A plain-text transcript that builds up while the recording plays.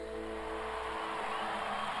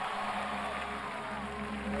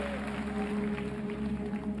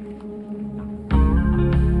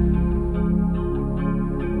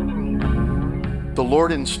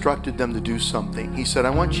Lord instructed them to do something. He said,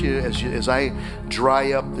 I want you, as I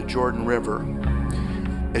dry up the Jordan River,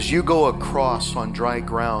 as you go across on dry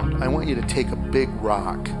ground, I want you to take a big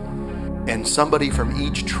rock, and somebody from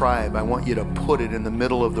each tribe, I want you to put it in the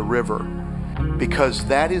middle of the river, because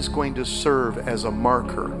that is going to serve as a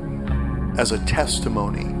marker, as a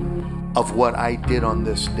testimony of what I did on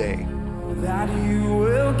this day. That you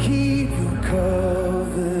will keep your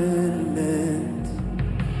covenant.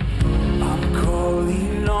 I'm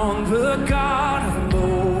calling on the God of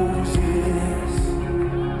Moses,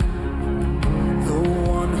 the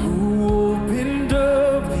one who opened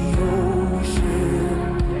up the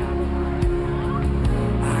ocean.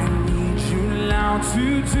 I need you now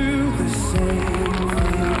to do the same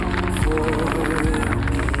thing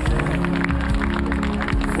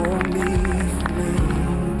for me.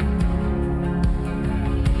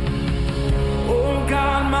 Oh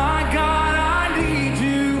God, my God, I need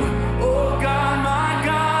you. Oh God, my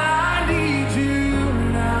God, I need you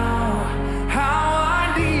now. How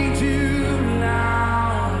I need you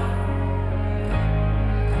now.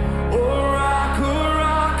 Oh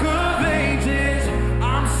rock of ages,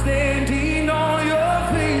 I'm standing on your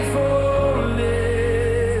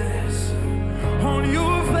faithfulness, on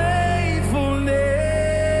your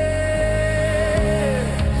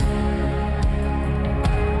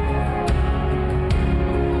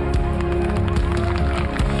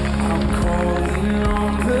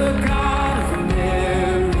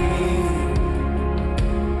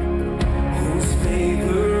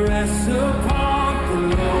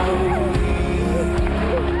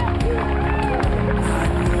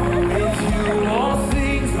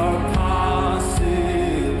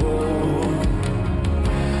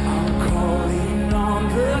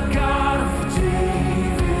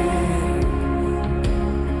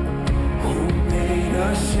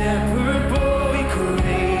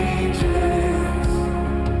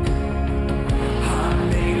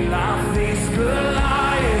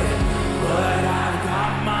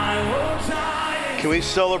Can we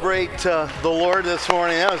celebrate the Lord this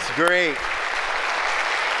morning? That was great.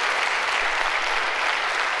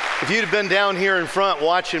 If you'd have been down here in front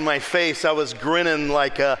watching my face, I was grinning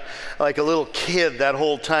like a little kid that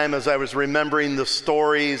whole time as I was remembering the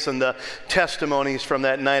stories and the testimonies from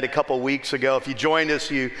that night a couple weeks ago. If you joined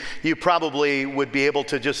us, you probably would be able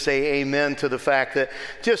to just say amen to the fact that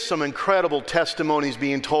just some incredible testimonies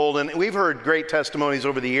being told. And we've heard great testimonies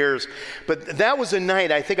over the years, but that was a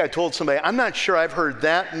night, I think I told somebody, I'm not sure I've heard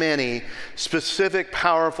that many specific,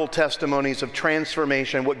 powerful testimonies of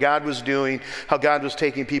transformation, what God was doing, how God was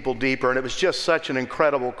taking people deeper, and it was just such an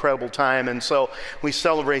incredible time. And so we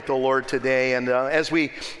celebrate the Lord today, and as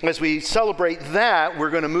we celebrate that, we're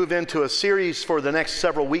going to move into a series for the next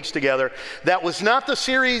several weeks together. That was not the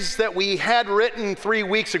series that we had written 3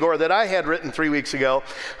 weeks ago, or that I had written 3 weeks ago.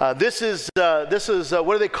 This is what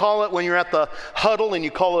do they call it when you're at the huddle and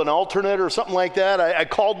you call it an alternate or something like that? I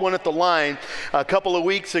called one at the line a couple of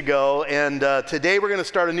weeks ago, and today we're going to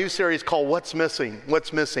start a new series called What's Missing?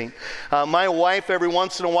 What's Missing? My wife, every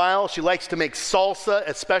once in a while, she likes to make salsa,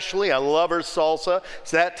 especially. I love her salsa. It's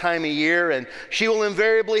that time of year, and she will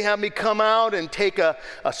invariably have me come out and take a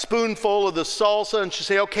spoonful of the salsa, and she'll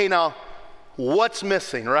say, okay, now, what's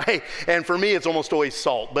missing, right? And for me, it's almost always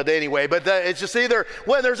salt. But anyway, it's just either,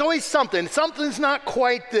 well, there's always something's not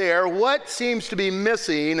quite there. What seems to be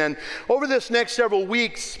missing? And over this next several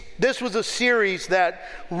weeks, this was a series that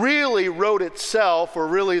really wrote itself, or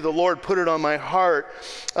really the Lord put it on my heart.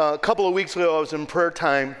 A couple of weeks ago, I was in prayer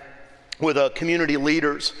time with community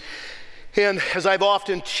leaders. And as I've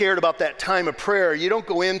often shared about that time of prayer, you don't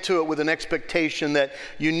go into it with an expectation that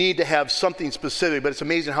you need to have something specific, but it's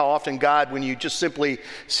amazing how often God, when you just simply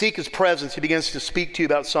seek His presence, He begins to speak to you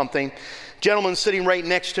about something. A gentleman sitting right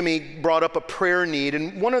next to me brought up a prayer need,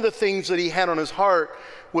 and one of the things that he had on his heart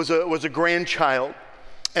was a grandchild,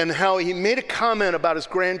 and how he made a comment about his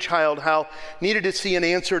grandchild, how needed to see an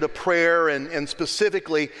answer to prayer, and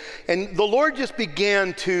specifically, and the Lord just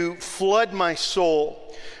began to flood my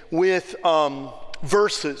soul with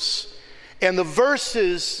verses. And the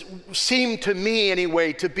verses seem to me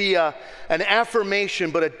anyway to be an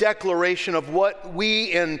affirmation, but a declaration of what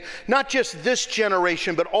we in not just this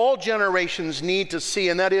generation, but all generations need to see,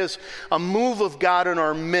 and that is a move of God in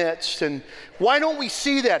our midst. And why don't we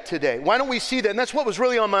see that today? Why don't we see that? And that's what was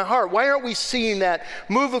really on my heart. Why aren't we seeing that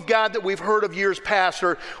move of God that we've heard of years past?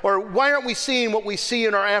 Or why aren't we seeing what we see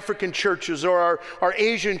in our African churches, or our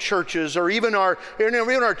Asian churches, or even our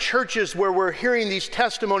churches where we're hearing these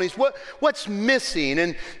testimonies? What's missing?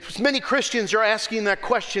 And many Christians are asking that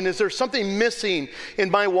question. Is there something missing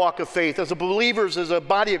in my walk of faith? As believers, as a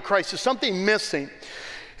body of Christ, is something missing?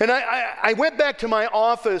 And I went back to my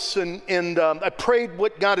office and I prayed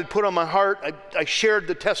what God had put on my heart. I shared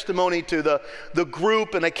the testimony to the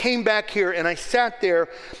group, and I came back here and I sat there,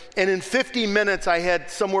 and in 50 minutes I had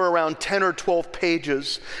somewhere around 10 or 12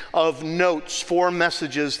 pages of notes, 4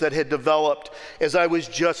 messages that had developed as I was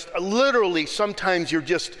just literally, sometimes you're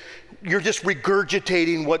just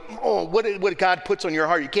regurgitating what God puts on your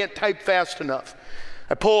heart. You can't type fast enough.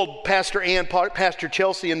 I pulled Pastor Ann, Pastor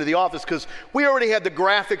Chelsea into the office because we already had the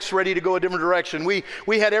graphics ready to go a different direction. We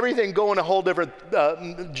had everything going a whole different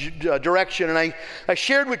direction. And I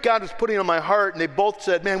shared what God was putting on my heart, and they both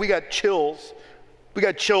said, man, we got chills. We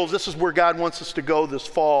got chills. This is where God wants us to go this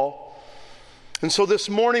fall. And so this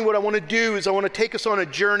morning what I want to do is I want to take us on a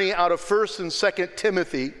journey out of 1 and 2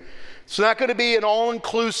 Timothy. It's not going to be an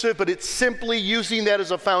all-inclusive, but it's simply using that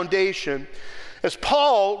as a foundation. As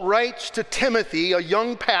Paul writes to Timothy, a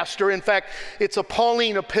young pastor, in fact, it's a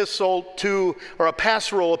Pauline epistle or a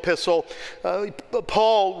pastoral epistle.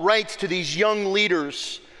 Paul writes to these young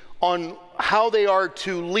leaders on how they are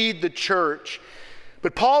to lead the church.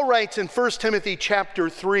 But Paul writes in 1 Timothy chapter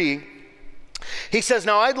 3, he says,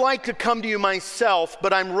 now I'd like to come to you myself,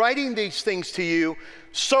 but I'm writing these things to you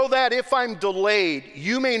so that if I'm delayed,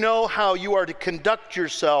 you may know how you are to conduct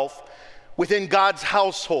yourself within God's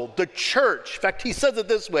household, the church. In fact, he says it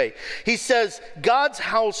this way. He says, God's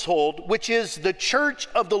household, which is the church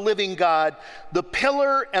of the living God, the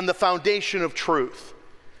pillar and the foundation of truth.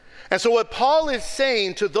 And so what Paul is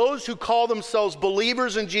saying to those who call themselves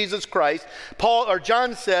believers in Jesus Christ,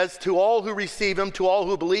 John says, to all who receive him, to all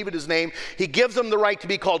who believe in his name, he gives them the right to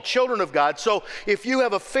be called children of God. So if you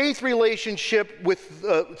have a faith relationship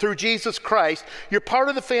through Jesus Christ, you're part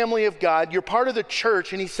of the family of God, you're part of the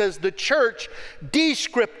church. And he says the church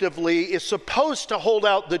descriptively is supposed to hold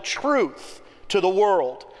out the truth to the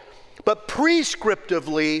world. But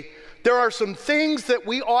prescriptively, there are some things that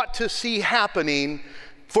we ought to see happening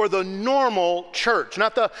for the normal church,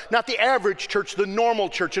 not the average church, the normal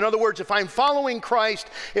church. In other words, if I'm following Christ,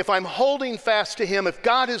 if I'm holding fast to him, if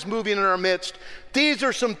God is moving in our midst, these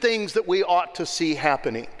are some things that we ought to see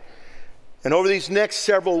happening. And over these next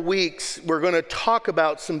several weeks, we're going to talk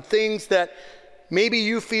about some things that maybe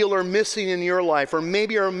you feel are missing in your life, or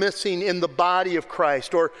maybe are missing in the body of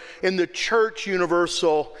Christ, or in the church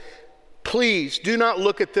universal. Please do not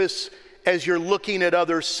look at this as you're looking at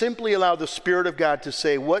others. Simply allow the Spirit of God to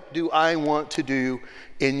say, what do I want to do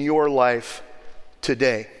in your life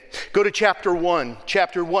today? Go to chapter 2,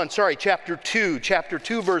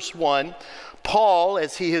 verse 1. Paul,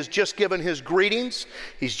 as he has just given his greetings,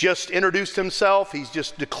 he's just introduced himself, he's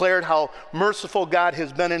just declared how merciful God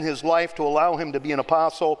has been in his life to allow him to be an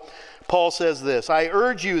apostle. Paul says this, I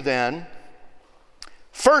urge you then,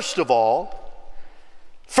 first of all,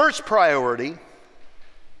 first priority,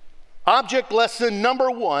 object lesson number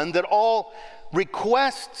 1, that all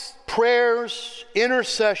requests, prayers,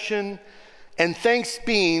 intercession, and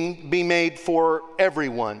thanksgiving be made for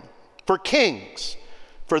everyone, for kings,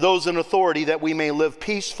 for those in authority, that we may live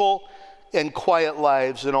peaceful and quiet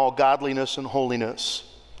lives in all godliness and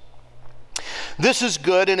holiness. This is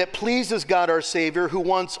good, and it pleases God our Savior, who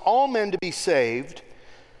wants all men to be saved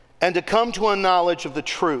and to come to a knowledge of the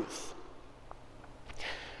truth.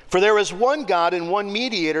 For there is one God and one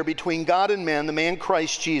mediator between God and men, the man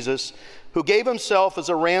Christ Jesus, who gave himself as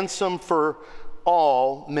a ransom for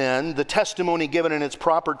all men, the testimony given in its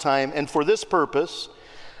proper time. And for this purpose,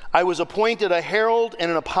 I was appointed a herald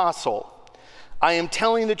and an apostle. I am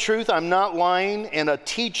telling the truth, I'm not lying, and a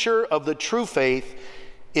teacher of the true faith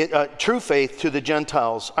to the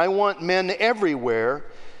Gentiles. I want men everywhere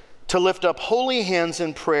to lift up holy hands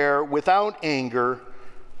in prayer without anger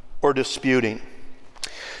or disputing.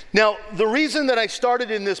 Now, the reason that I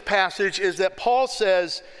started in this passage is that Paul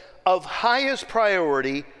says of highest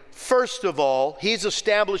priority, first of all, he's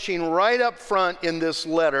establishing right up front in this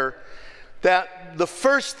letter that the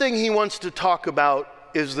first thing he wants to talk about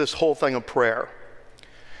is this whole thing of prayer.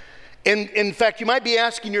 And in fact, you might be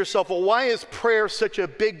asking yourself, well, why is prayer such a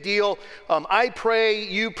big deal? I pray,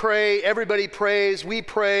 you pray, everybody prays, we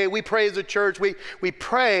pray as a church, we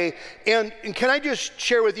pray. And can I just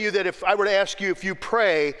share with you that if I were to ask you if you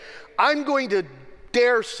pray, I'm going to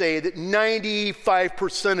dare say that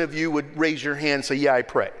 95% of you would raise your hand and say, yeah, I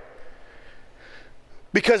pray.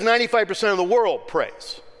 Because 95% of the world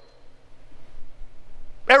prays.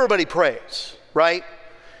 Everybody prays, right?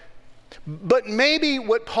 But maybe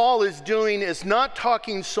what Paul is doing is not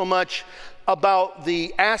talking so much about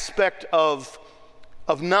the aspect of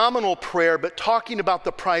nominal prayer, but talking about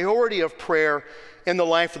the priority of prayer in the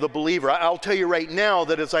life of the believer. I'll tell you right now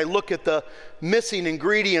that as I look at the missing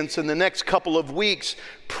ingredients in the next couple of weeks,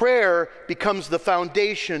 prayer becomes the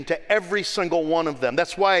foundation to every single one of them.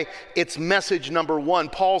 That's why it's message number one.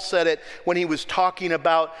 Paul said it when he was talking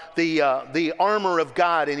about the armor of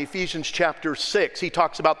God in Ephesians chapter 6. He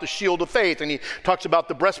talks about the shield of faith, and he talks about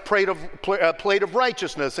the breastplate of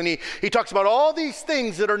righteousness, and he talks about all these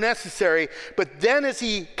things that are necessary. But then as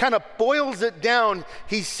he kind of boils it down,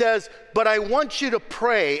 he says, but I want you to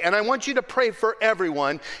pray, and I want you to pray for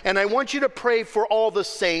everyone, and I want you to pray for all the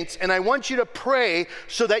saints, and I want you to pray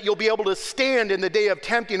so that you'll be able to stand in the day of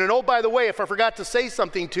tempting. And oh, by the way, if I forgot to say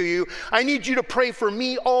something to you, I need you to pray for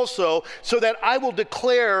me also, so that I will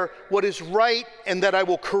declare what is right and that I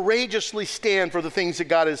will courageously stand for the things that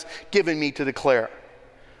God has given me to declare.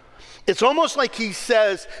 It's almost like he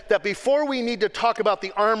says that before we need to talk about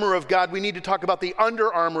the armor of God, we need to talk about the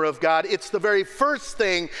under armor of God. It's the very first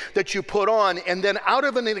thing that you put on, and then out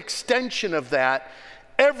of an extension of that,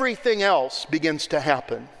 everything else begins to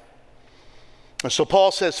happen. And so Paul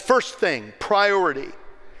says, first thing, priority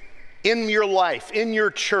in your life, in your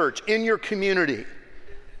church, in your community,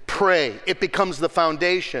 pray. It becomes the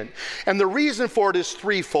foundation. And the reason for it is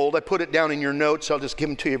threefold. I put it down in your notes. I'll just give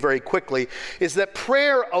them to you very quickly. Is that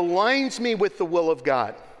prayer aligns me with the will of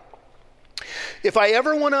God. If I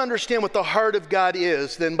ever want to understand what the heart of God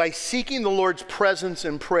is, then by seeking the Lord's presence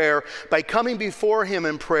in prayer, by coming before him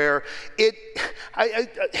in prayer,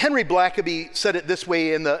 Henry Blackaby said it this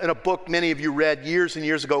way in a book many of you read years and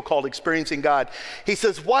years ago called Experiencing God. He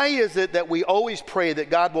says, why is it that we always pray that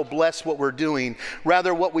God will bless what we're doing?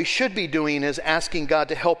 Rather, what we should be doing is asking God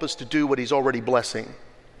to help us to do what he's already blessing.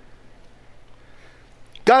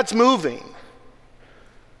 God's moving.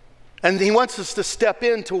 And he wants us to step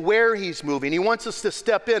into where he's moving. He wants us to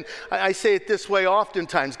step in. I say it this way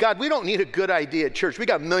oftentimes. God, we don't need a good idea at church. We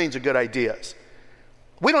got millions of good ideas.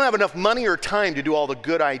 We don't have enough money or time to do all the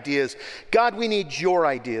good ideas. God, we need your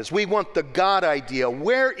ideas. We want the God idea.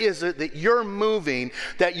 Where is it that you're moving,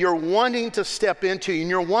 that you're wanting to step into, and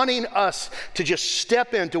you're wanting us to just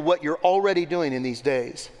step into what you're already doing in these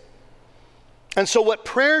days? And so what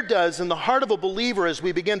prayer does in the heart of a believer as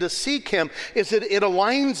we begin to seek him is that it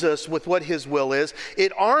aligns us with what his will is.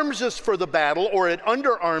 It arms us for the battle, or it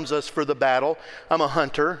underarms us for the battle. I'm a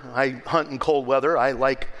hunter. I hunt in cold weather. I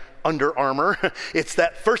like under armor. It's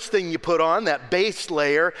that first thing you put on, that base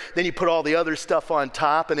layer. Then you put all the other stuff on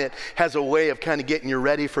top, and it has a way of kind of getting you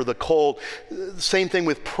ready for the cold. Same thing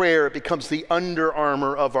with prayer. It becomes the under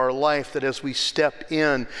armor of our life, that as we step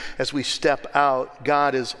in, as we step out,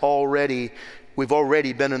 God is already... We've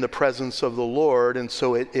already been in the presence of the Lord, and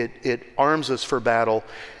so it arms us for battle.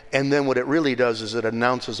 And then what it really does is it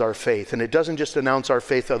announces our faith. And it doesn't just announce our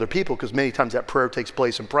faith to other people, because many times that prayer takes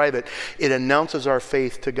place in private. It announces our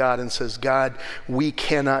faith to God and says, God, we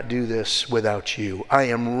cannot do this without you. I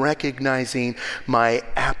am recognizing my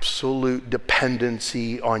absolute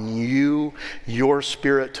dependency on you, your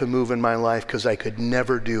Spirit to move in my life, because I could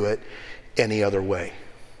never do it any other way.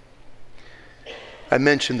 I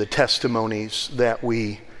mentioned the testimonies that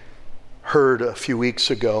we heard a few weeks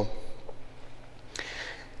ago.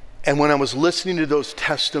 And when I was listening to those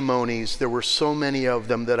testimonies, there were so many of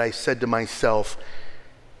them that I said to myself,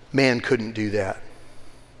 man couldn't do that.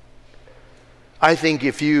 I think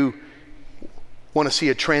if you want to see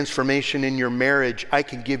a transformation in your marriage, I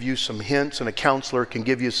can give you some hints, and a counselor can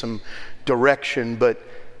give you some direction, but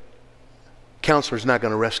a counselor's not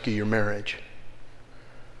going to rescue your marriage.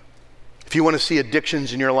 If you want to see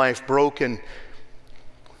addictions in your life broken,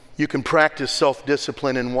 you can practice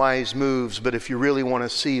self-discipline and wise moves, but if you really want to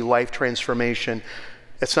see life transformation,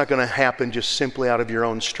 it's not going to happen just simply out of your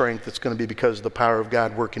own strength. It's going to be because of the power of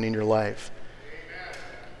God working in your life. Amen.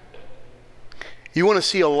 You want to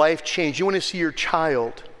see a life change. You want to see your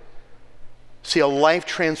child, see a life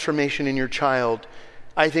transformation in your child.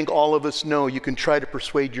 I think all of us know you can try to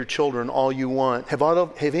persuade your children all you want. Have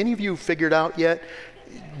any of you figured out yet?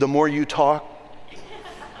 The more you talk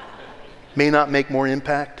may not make more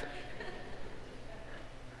impact.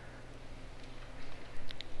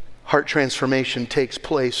 Heart transformation takes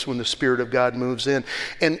place when the Spirit of God moves in.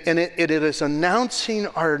 And it is announcing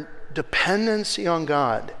our dependency on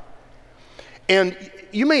God. And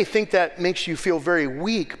you may think that makes you feel very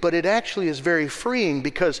weak, but it actually is very freeing,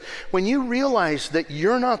 because when you realize that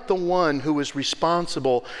you're not the one who is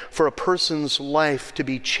responsible for a person's life to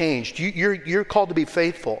be changed, you're called to be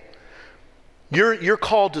faithful. You're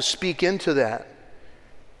called to speak into that.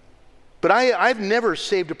 But I've never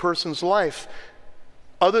saved a person's life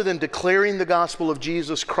other than declaring the gospel of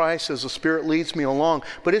Jesus Christ as the Spirit leads me along.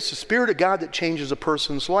 But it's the Spirit of God that changes a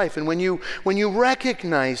person's life. And when you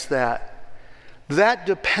recognize that, That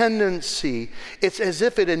dependency, it's as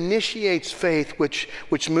if it initiates faith,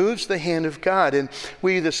 which moves the hand of God. And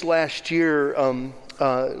we, this last year,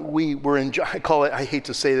 we were in, I call it, I hate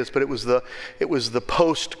to say this, but it was the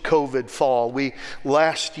post-COVID fall.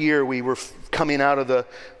 Last year we were coming out of the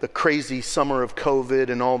crazy summer of COVID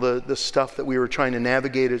and all the stuff that we were trying to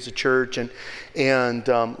navigate as a church. And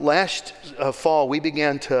last fall we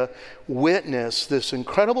began to witness this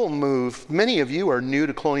incredible move. Many of you are new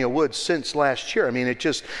to Colonial Woods since last year. I mean,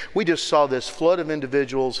 we just saw this flood of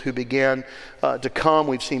individuals who began to come.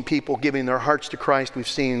 We've seen people giving their hearts to Christ. We've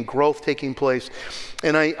seen growth taking place.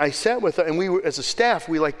 And I sat with, and we were, as a staff,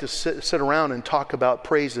 we like to sit around and talk about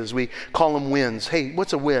praises. We call them wins. Hey,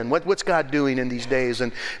 what's a win? What's God doing in these days?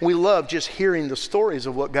 And we love just hearing the stories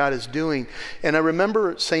of what God is doing. And I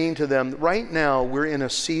remember saying to them, right now we're in a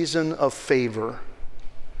season of favor.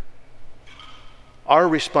 Our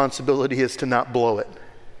responsibility is to not blow it.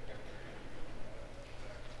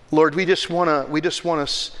 Lord, we want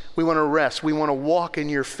to rest. We want to walk in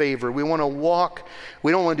your favor. We want to walk.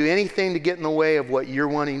 We don't want to do anything to get in the way of what you're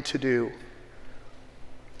wanting to do.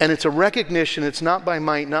 And it's a recognition, it's not by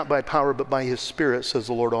might, not by power, but by his Spirit, says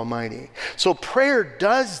the Lord Almighty. So prayer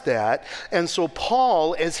does that. And so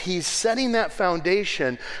Paul, as he's setting that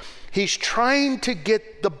foundation, he's trying to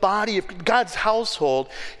get the body of God's household.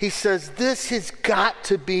 He says, this has got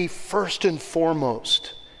to be first and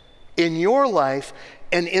foremost in your life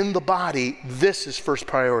and in the body. This is first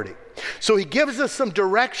priority. So he gives us some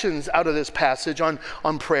directions out of this passage on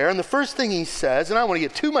prayer. And the first thing he says, and I don't want to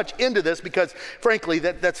get too much into this because frankly,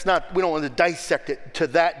 that's not, we don't want to dissect it to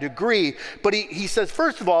that degree. But he says,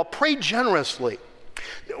 first of all, pray generously,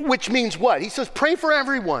 which means what? He says, pray for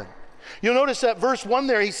everyone. You'll notice that verse 1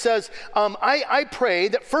 there, he says, I pray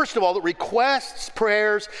that first of all, that requests,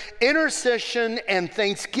 prayers, intercession, and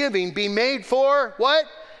thanksgiving be made for what?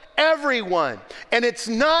 Everyone. And it's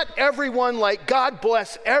not everyone like God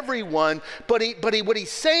bless everyone, but what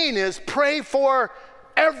he's saying is pray for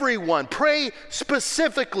everyone. Pray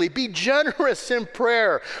specifically. Be generous in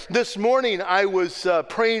prayer. This morning I was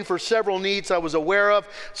praying for several needs I was aware of.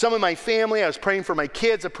 Some of my family, I was praying for my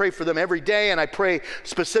kids. I pray for them every day, and I pray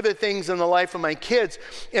specific things in the life of my kids.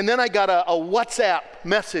 And then I got a WhatsApp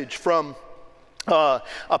message from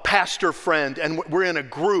a pastor friend, and we're in a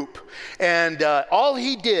group, and all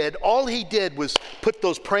he did was put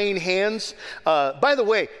those praying hands. By the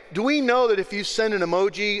way, do we know that if you send an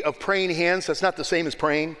emoji of praying hands, that's not the same as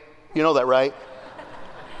praying? You know that, right?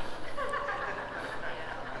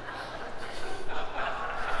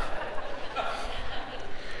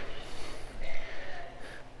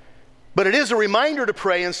 But it is a reminder to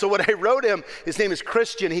pray, and so what I wrote him, his name is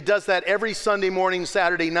Christian. He does that every Sunday morning,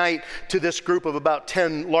 Saturday night to this group of about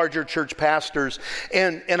 10 larger church pastors.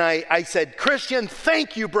 And I said, Christian,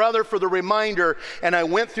 thank you, brother, for the reminder. And I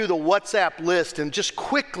went through the WhatsApp list and just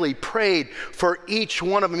quickly prayed for each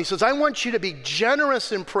one of them. He says, I want you to be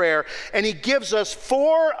generous in prayer. And he gives us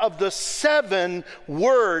 4 of the 7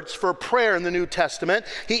 words for prayer in the New Testament.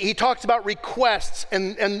 He talks about requests,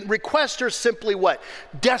 and requests are simply what?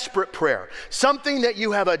 Desperate prayer. Something that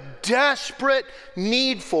you have a desperate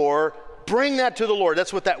need for, bring that to the Lord.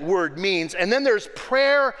 That's what that word means. And then there's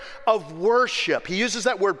prayer of worship. He uses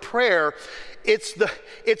that word prayer. It's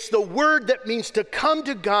the word that means to come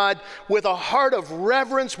to God with a heart of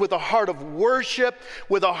reverence, with a heart of worship,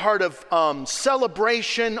 with a heart of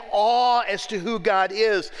celebration, awe as to who God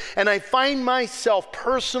is. And I find myself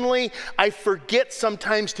personally, I forget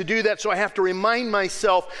sometimes to do that, so I have to remind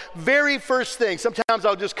myself very first thing. Sometimes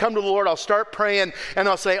I'll just come to the Lord, I'll start praying, and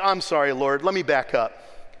I'll say, I'm sorry, Lord, let me back up.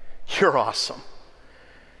 You're awesome.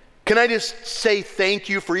 Can I just say thank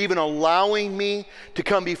you for even allowing me to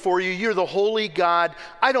come before you? You're the holy God.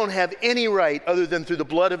 I don't have any right other than through the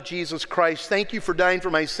blood of Jesus Christ. Thank you for dying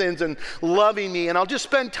for my sins and loving me. And I'll just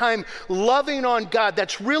spend time loving on God.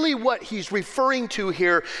 That's really what he's referring to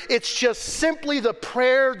here. It's just simply the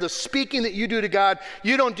prayer, the speaking that you do to God,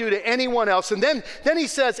 you don't do to anyone else. And then he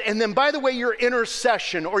says, and then by the way, your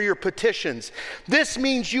intercession or your petitions. This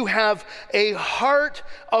means you have a heart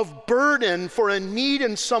of burden for a need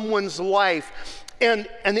in someone's life. And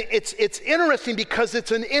it's interesting because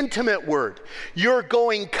it's an intimate word. You're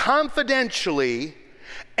going confidentially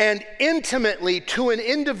and intimately to an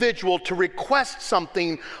individual to request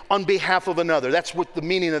something on behalf of another. That's what the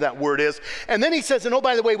meaning of that word is. And then he says, and oh,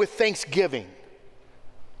 by the way, with thanksgiving.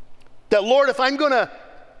 That, Lord, if I'm going to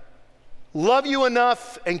love you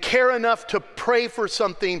enough and care enough to pray for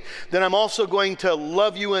something, then I'm also going to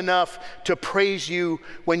love you enough to praise you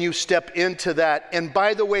when you step into that. And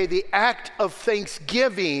by the way, the act of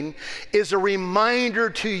thanksgiving is a reminder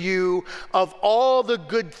to you of all the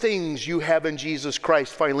good things you have in Jesus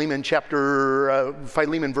Christ. Philemon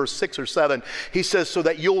verse 6 or 7, he says, so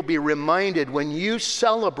that you'll be reminded when you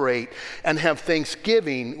celebrate and have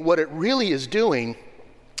thanksgiving, what it really is doing,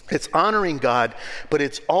 it's honoring God, but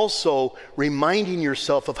it's also reminding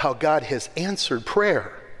yourself of how God has answered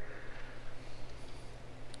prayer.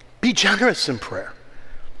 Be generous in prayer.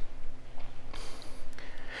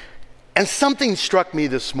 And something struck me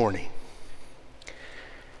this morning.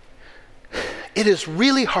 It is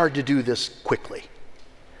really hard to do this quickly.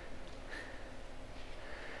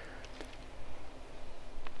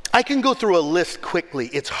 I can go through a list quickly.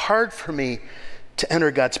 It's hard for me to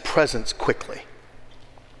enter God's presence quickly.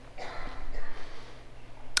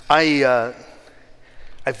 I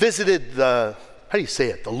visited the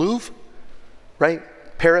Louvre, right?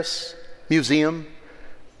 Paris Museum,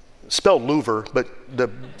 spelled Louvre, but the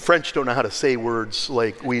French don't know how to say words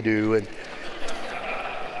like we do.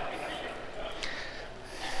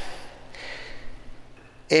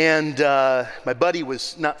 And my buddy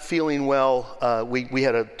was not feeling well. We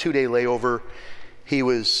had a 2-day layover. He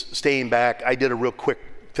was staying back. I did a real quick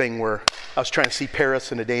thing where I was trying to see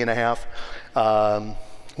Paris in a day and a half.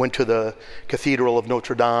 Went to the Cathedral of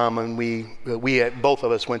Notre Dame, and both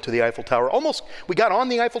of us went to the Eiffel Tower. We got on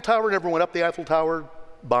the Eiffel Tower, never went up the Eiffel Tower.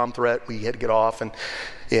 Bomb threat, we had to get off, and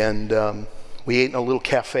we ate in a little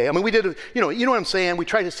cafe. I mean, we did, you know what I'm saying? We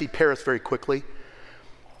tried to see Paris very quickly.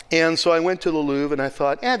 And so I went to the Louvre, and I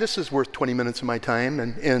thought, this is worth 20 minutes of my time.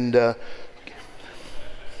 And do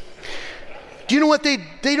you know what? They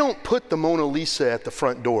don't put the Mona Lisa at the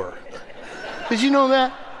front door. Did you know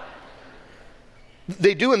that?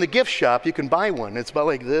 They do in the gift shop. You can buy one. It's about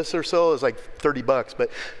like this or so. It's like $30, but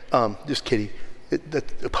just kidding.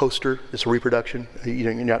 The poster, it's a reproduction.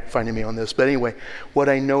 You're not finding me on this. But anyway, what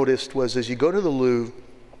I noticed was as you go to the Louvre,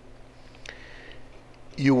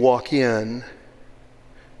 you walk in,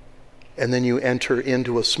 and then you enter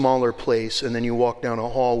into a smaller place, and then you walk down a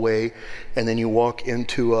hallway, and then you walk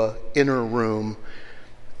into an inner room,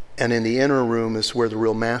 and in the inner room is where the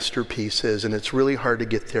real masterpiece is, and it's really hard to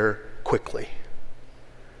get there quickly.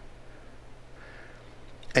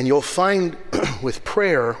 And you'll find with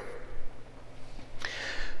prayer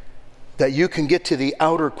that you can get to the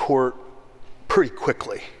outer court pretty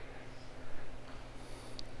quickly.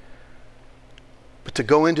 But to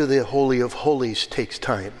go into the Holy of Holies takes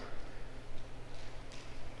time.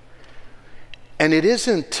 And it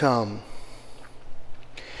isn't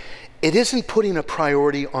putting a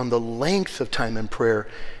priority on the length of time in prayer,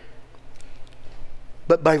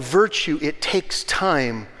 but by virtue, it takes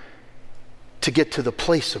time to get to the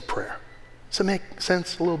place of prayer. Does that make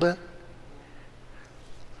sense a little bit?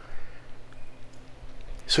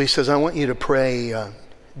 So he says, I want you to pray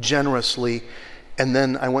generously, and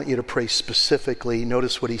then I want you to pray specifically.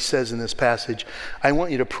 Notice what he says in this passage. I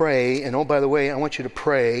want you to pray, and oh, by the way, I want you to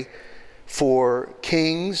pray for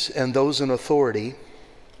kings and those in authority,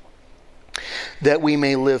 that we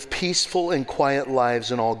may live peaceful and quiet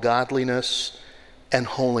lives in all godliness and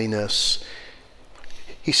holiness.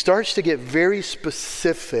 He starts to get very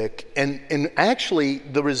specific, and actually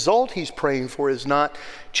the result he's praying for is not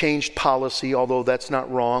changed policy, although that's not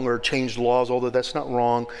wrong, or changed laws, although that's not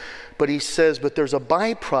wrong. But he says, but there's a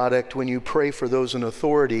byproduct when you pray for those in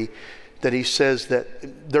authority, that he says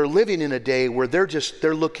that they're living in a day where they're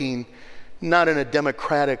looking not in a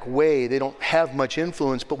democratic way. They don't have much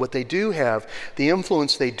influence, but what they do have, the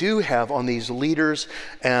influence they do have on these leaders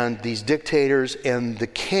and these dictators and the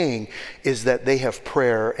king, is that they have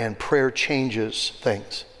prayer, and prayer changes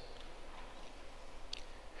things.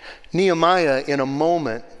 Nehemiah, in a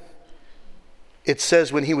moment, it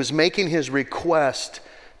says when he was making his request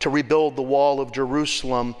to rebuild the wall of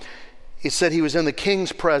Jerusalem, he said he was in the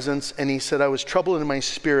king's presence, and he said, I was troubled in my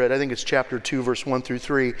spirit. I think it's chapter 2, verse 1 through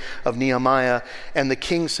 3 of Nehemiah. And the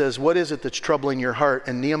king says, what is it that's troubling your heart?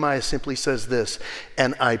 And Nehemiah simply says this,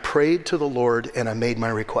 and I prayed to the Lord, and I made my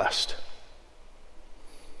request.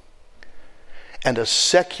 And a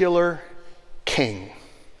secular king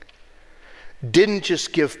didn't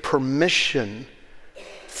just give permission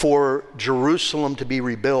for Jerusalem to be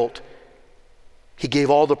rebuilt. He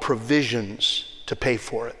gave all the provisions to pay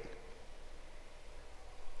for it.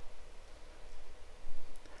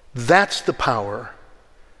 That's the power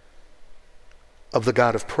of the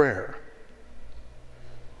God of prayer.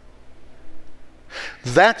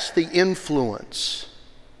 That's the influence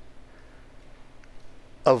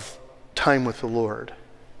of time with the Lord.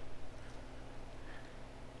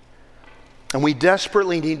 And we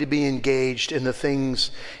desperately need to be engaged in the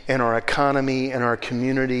things in our economy, in our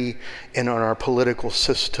community, and in our political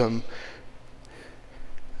system.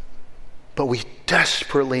 But we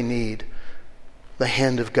desperately need the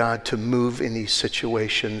hand of God to move in these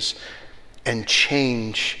situations and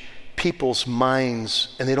change people's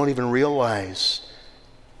minds, and they don't even realize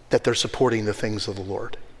that they're supporting the things of the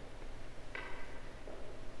Lord.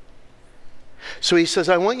 So he says,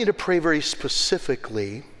 I want you to pray very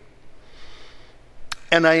specifically,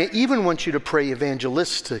 and I even want you to pray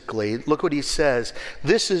evangelistically. Look what he says.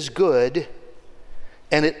 This is good,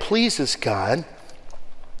 and it pleases God,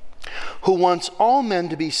 who wants all men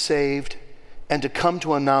to be saved and to come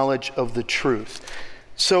to a knowledge of the truth.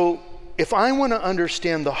 So if I want to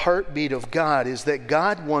understand the heartbeat of God, is that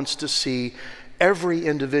God wants to see every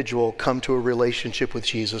individual come to a relationship with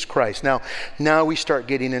Jesus Christ. Now we start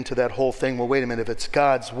getting into that whole thing. Well, wait a minute, if it's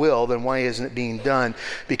God's will, then why isn't it being done?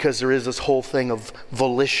 Because there is this whole thing of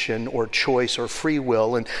volition or choice or free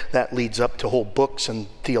will, and that leads up to whole books and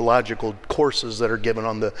theological courses that are given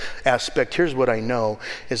on the aspect. Here's what I know,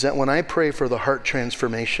 is that when I pray for the heart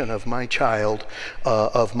transformation of my child,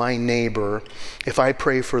 of my neighbor, if I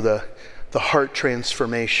pray for the heart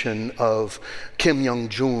transformation of Kim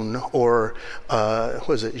Jong-un or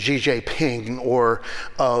Xi Jinping or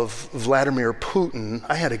of Vladimir Putin.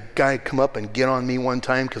 I had a guy come up and get on me one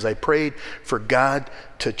time because I prayed for God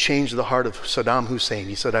to change the heart of Saddam Hussein.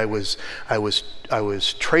 He said I was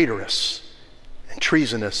traitorous and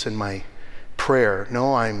treasonous in my prayer.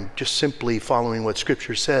 No, I'm just simply following what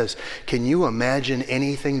Scripture says. Can you imagine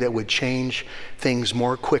anything that would change things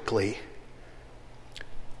more quickly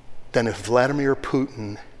than if Vladimir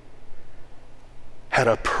Putin had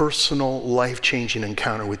a personal, life-changing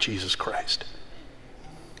encounter with Jesus Christ?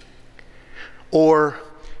 Or,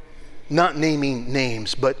 not naming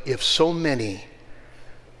names, but if so many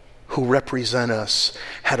who represent us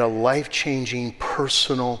had a life-changing,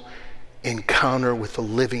 personal encounter with the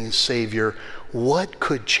living Savior, what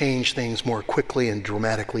could change things more quickly and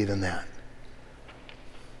dramatically than that?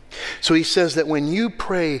 So he says that when you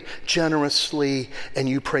pray generously and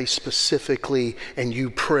you pray specifically and you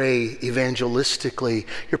pray evangelistically,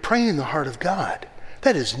 you're praying in the heart of God.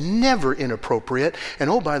 That is never inappropriate. And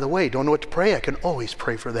oh, by the way, don't know what to pray? I can always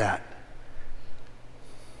pray for that.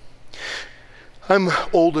 I'm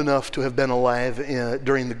old enough to have been alive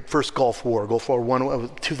during the first Gulf War, Gulf War I,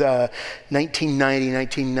 1990,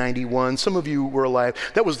 1991. Some of you were alive.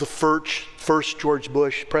 That was the first George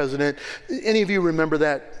Bush president. Any of you remember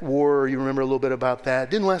that war? You remember a little bit about that? It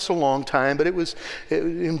didn't last a long time, but it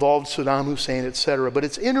involved Saddam Hussein, etc. But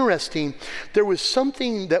it's interesting. There was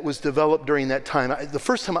something that was developed during that time. The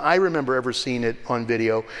first time I remember ever seeing it on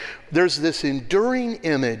video, there's this enduring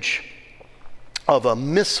image of a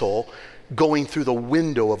missile going through the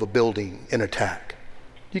window of a building in attack.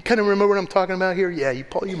 You kind of remember what I'm talking about here? Yeah,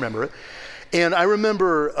 Paul, you remember it. And I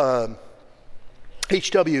remember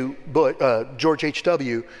George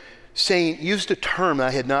H.W. used a term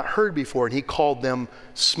I had not heard before, and he called them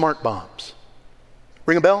smart bombs.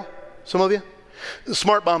 Ring a bell, some of you? The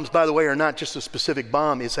smart bombs, by the way, are not just a specific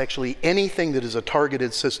bomb. It's actually anything that is a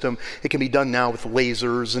targeted system. It can be done now with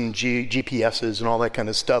lasers and GPSs and all that kind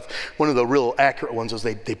of stuff. One of the real accurate ones is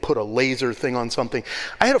they put a laser thing on something.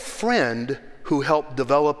 I had a friend who helped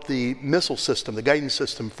develop the missile system, the guidance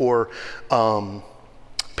system for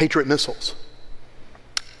Patriot missiles.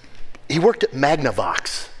 He worked at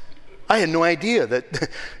Magnavox. I had no idea that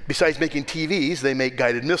besides making TVs, they make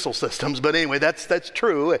guided missile systems. But anyway, that's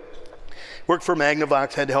true. Worked for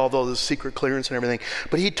Magnavox, had to have all this secret clearance and everything.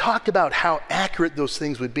 But he talked about how accurate those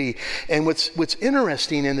things would be. And what's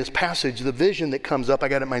interesting in this passage, the vision that comes up, I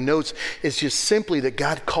got it in my notes, is just simply that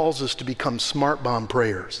God calls us to become smart bomb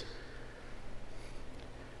prayers.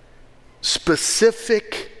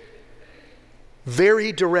 Specific,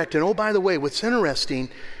 very direct. And oh, by the way, what's interesting,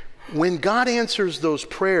 when God answers those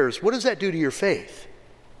prayers, what does that do to your faith?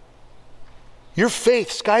 Your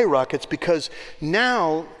faith skyrockets because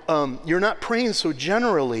now you're not praying so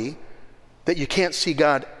generally that you can't see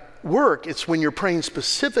God work. It's when you're praying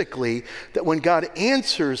specifically that when God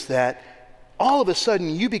answers that, all of a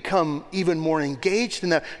sudden you become even more engaged in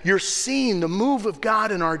that. You're seeing the move of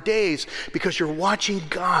God in our days because you're watching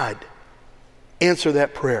God answer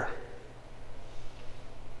that prayer.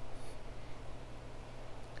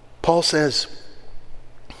 Paul says,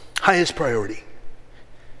 highest priority,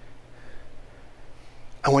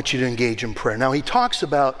 I want you to engage in prayer. Now he talks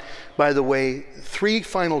about, by the way, 3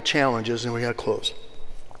 final challenges, and we got to close.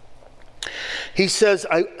 He says,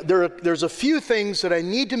 there's a few things that I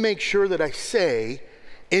need to make sure that I say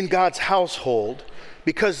in God's household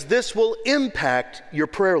because this will impact your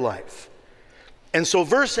prayer life. And so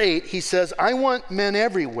verse 8, he says, I want men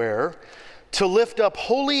everywhere to lift up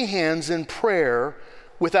holy hands in prayer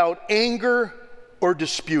without anger or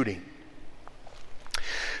disputing.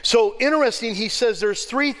 So interesting, he says there's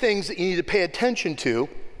three things that you need to pay attention to.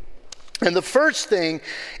 And the first thing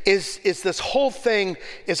is this whole thing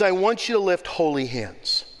is I want you to lift holy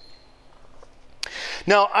hands.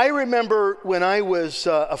 Now, I remember when I was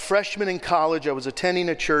a freshman in college, I was attending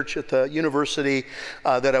a church at the university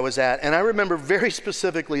that I was at, and I remember very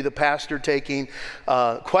specifically the pastor taking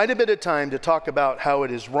quite a bit of time to talk about how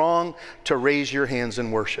it is wrong to raise your hands in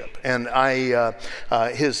worship. And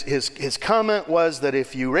his comment was that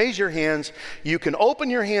if you raise your hands, you can open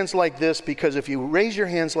your hands like this, because if you raise your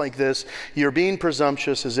hands like this, you're being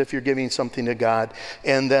presumptuous as if you're giving something to God,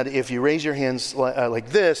 and that if you raise your hands like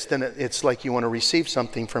this, then it's like you want to receive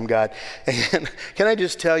something from God. And can I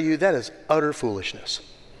just tell you, that is utter foolishness.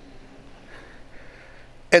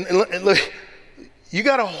 And look, you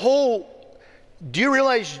got a whole, do you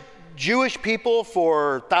realize Jewish people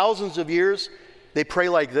for thousands of years, they pray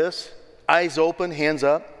like this, eyes open, hands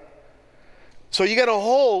up? So you got a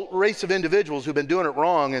whole race of individuals who've been doing it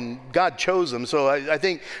wrong, and God chose them. So I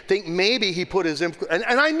think maybe he put his and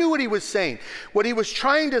I knew what he was saying. What he was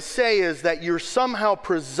trying to say is that you're somehow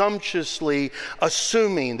presumptuously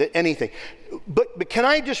assuming that anything. But can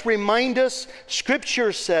I just remind us,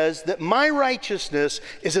 Scripture says that my righteousness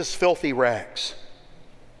is as filthy rags.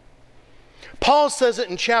 Paul says it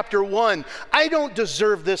in chapter 1, I don't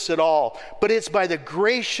deserve this at all, but it's by the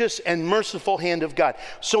gracious and merciful hand of God.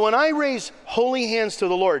 So when I raise holy hands to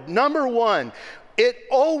the Lord, number one, it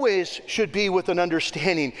always should be with an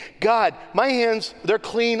understanding. God, my hands, they're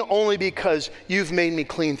clean only because you've made me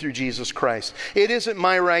clean through Jesus Christ. It isn't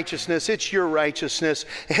my righteousness, it's your righteousness.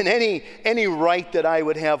 And any right that I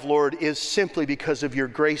would have, Lord, is simply because of your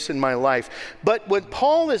grace in my life. But when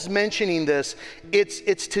Paul is mentioning this,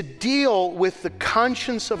 it's to deal with the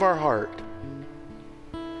conscience of our heart.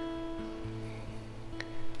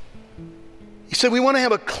 He said we want to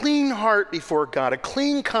have a clean heart before God, a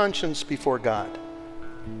clean conscience before God.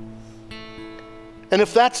 And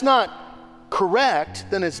if that's not correct,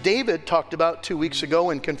 then as David talked about 2 weeks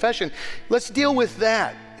ago in confession, let's deal with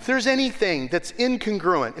that. If there's anything that's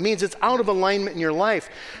incongruent, it means it's out of alignment in your life,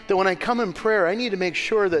 that when I come in prayer, I need to make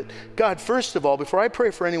sure that, God, first of all, before I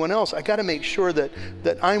pray for anyone else, I got to make sure that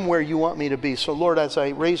I'm where you want me to be. So Lord, as I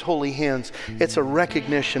raise holy hands, it's a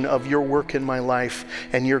recognition of your work in my life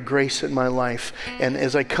and your grace in my life. And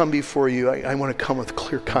as I come before you, I want to come with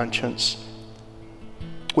clear conscience,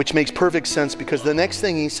 which makes perfect sense because the next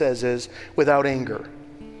thing he says is without anger.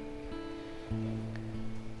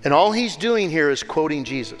 And all he's doing here is quoting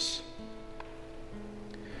Jesus.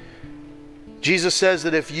 Jesus says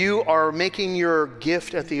that if you are making your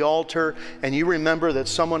gift at the altar and you remember that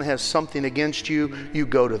someone has something against you, you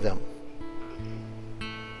go to them.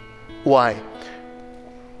 Why?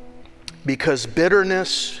 Because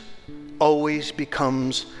bitterness always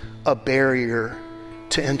becomes a barrier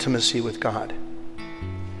to intimacy with God.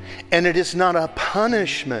 And it is not a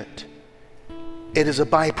punishment, it is a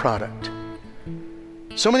byproduct.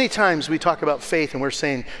 So many times we talk about faith and we're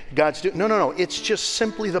saying God's doing, no, it's just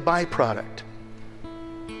simply the byproduct.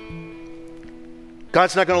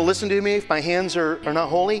 God's not going to listen to me if my hands are not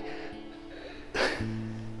holy.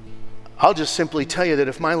 I'll just simply tell you that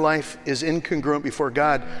if my life is incongruent before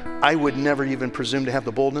God, I would never even presume to have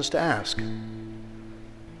the boldness to ask.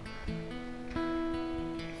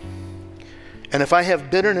 And if I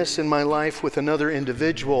have bitterness in my life with another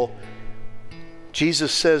individual,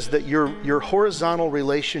 Jesus says that your horizontal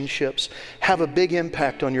relationships have a big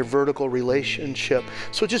impact on your vertical relationship.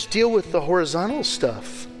 So just deal with the horizontal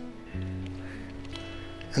stuff.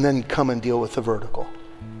 And then come and deal with the vertical.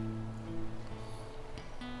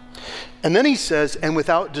 And then he says, and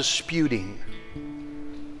without disputing.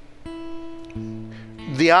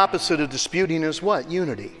 The opposite of disputing is what?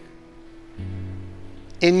 Unity.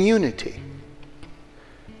 In unity.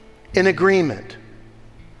 In agreement.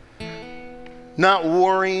 Not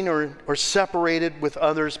warring or separated with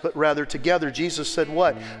others, but rather together. Jesus said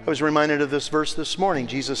what? I was reminded of this verse this morning.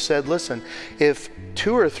 Jesus said, listen, if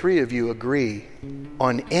 2 or 3 of you agree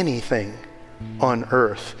on anything on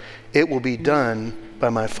earth, it will be done by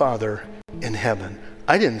my Father in heaven.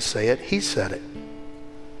 I didn't say it, he said it.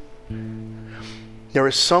 There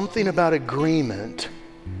is something about agreement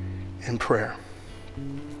in prayer.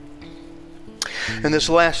 And this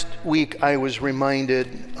last week I was reminded,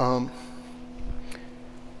 I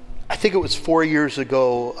think it was 4 years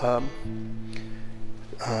ago,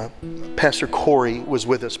 Pastor Corey was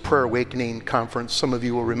with us, Prayer Awakening Conference. Some of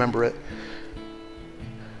you will remember it.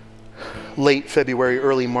 late February,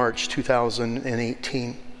 early March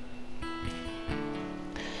 2018.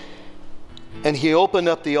 And he opened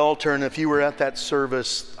up the altar, and if you were at that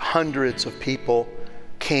service, hundreds of people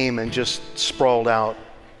came and just sprawled out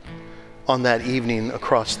on that evening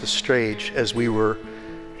across the stage as we were.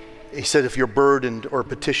 He said, if you're burdened or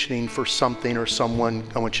petitioning for something or someone,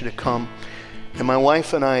 I want you to come. And my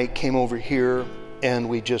wife and I came over here, and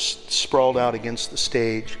we just sprawled out against the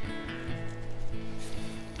stage.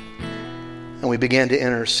 And we began to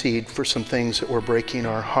intercede for some things that were breaking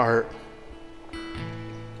our heart.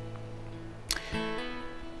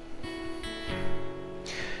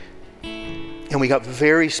 And we got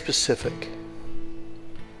very specific.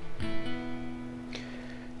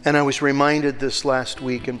 And I was reminded this last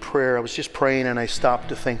week in prayer. I was just praying, and I stopped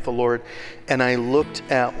to thank the Lord. And I looked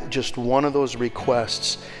at just one of those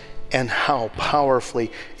requests and how powerfully,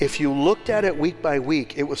 if you looked at it week by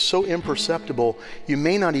week, it was so imperceptible, you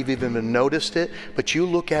may not have even noticed it, but you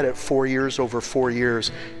look at it 4 years over 4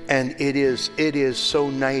 years, and it is so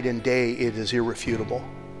night and day, it is irrefutable.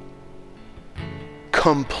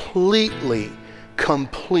 Completely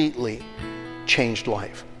changed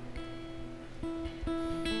life.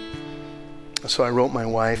 So I wrote my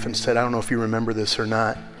wife and said, I don't know if you remember this or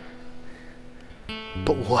not,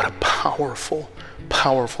 but what a powerful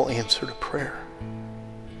answer to prayer.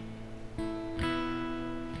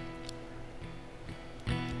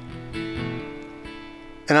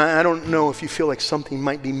 And I don't know if you feel like something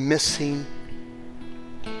might be missing,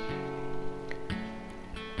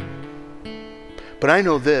 but I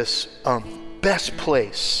know this, best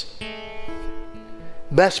place,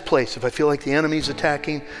 if I feel like the enemy's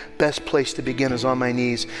attacking, best place to begin is on my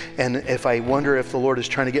knees. And if I wonder if the Lord is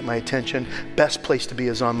trying to get my attention, best place to be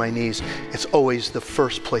is on my knees. It's always the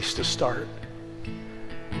first place to start.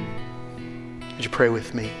 Would you pray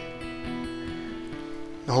with me?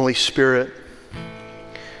 The Holy Spirit,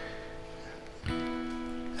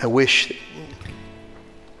 I wish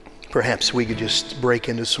perhaps we could just break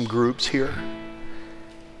into some groups here,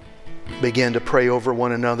 begin to pray over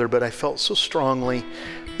one another, but I felt so strongly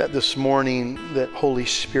that this morning that Holy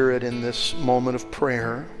Spirit, in this moment of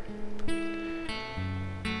prayer,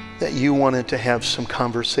 that you wanted to have some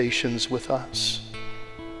conversations with us.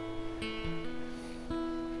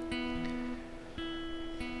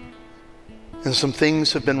 And some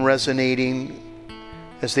things have been resonating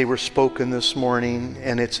as they were spoken this morning,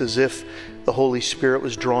 and it's as if the Holy Spirit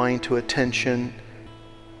was drawing to attention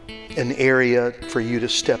an area for you to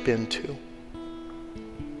step into.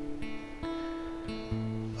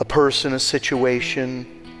 A person, a situation.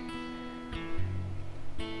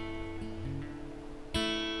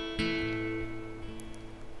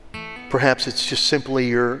 Perhaps it's just simply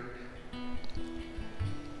your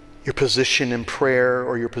position in prayer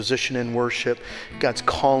or your position in worship. God's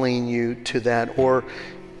calling you to that. Or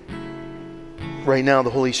right now the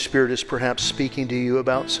Holy Spirit is perhaps speaking to you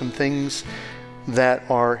about some things that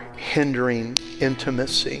are hindering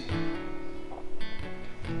intimacy.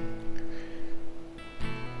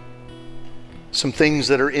 Some things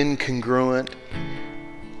that are incongruent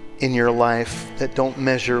in your life that don't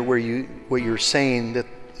measure what you're saying that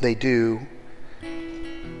they do,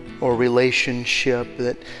 or relationship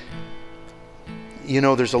that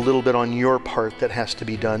there's a little bit on your part that has to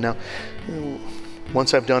be done. Now,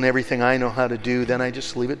 once I've done everything I know how to do, then I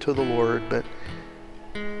just leave it to the Lord. But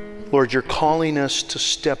Lord, you're calling us to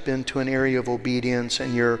step into an area of obedience,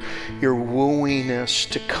 and you're wooing us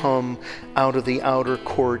to come out of the outer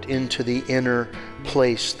court into the inner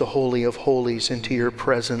place, the Holy of Holies, into your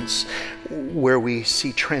presence, where we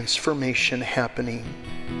see transformation happening.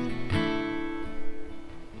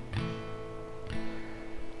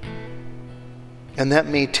 And that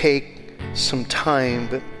may take some time,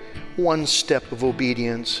 but one step of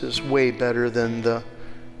obedience is way better than the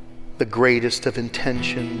greatest of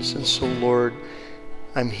intentions. And so, Lord,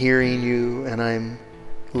 I'm hearing you and I'm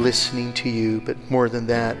listening to you, but more than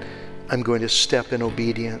that, I'm going to step in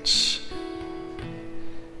obedience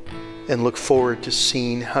and look forward to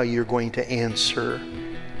seeing how you're going to answer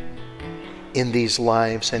in these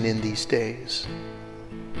lives and in these days.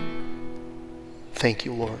 Thank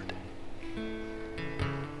you, Lord.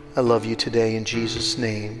 I love you today in Jesus'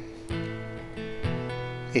 name.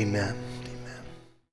 Amen.